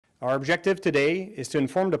Our objective today is to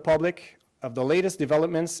inform the public of the latest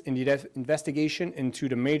developments in the investigation into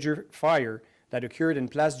the major fire that occurred in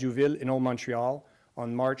Place Duville in Old Montreal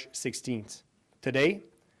on March 16th. Today,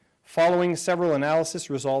 following several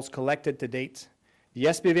analysis results collected to date, the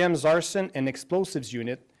SPVM's Arson and Explosives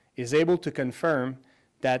Unit is able to confirm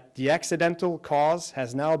that the accidental cause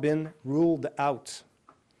has now been ruled out.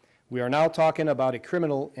 We are now talking about a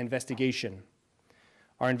criminal investigation.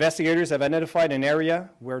 Our investigators have identified an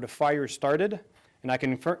area where the fire started, and I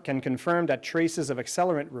can confirm that traces of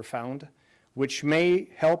accelerant were found, which may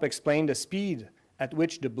help explain the speed at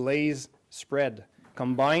which the blaze spread,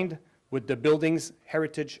 combined with the building's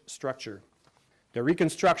heritage structure. The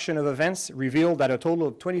reconstruction of events revealed that a total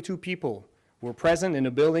of 22 people were present in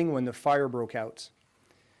the building when the fire broke out.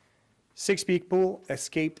 6 people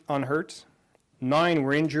escaped unhurt, 9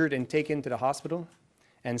 were injured and taken to the hospital,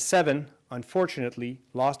 and 7, unfortunately,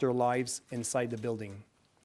 lost their lives inside the building.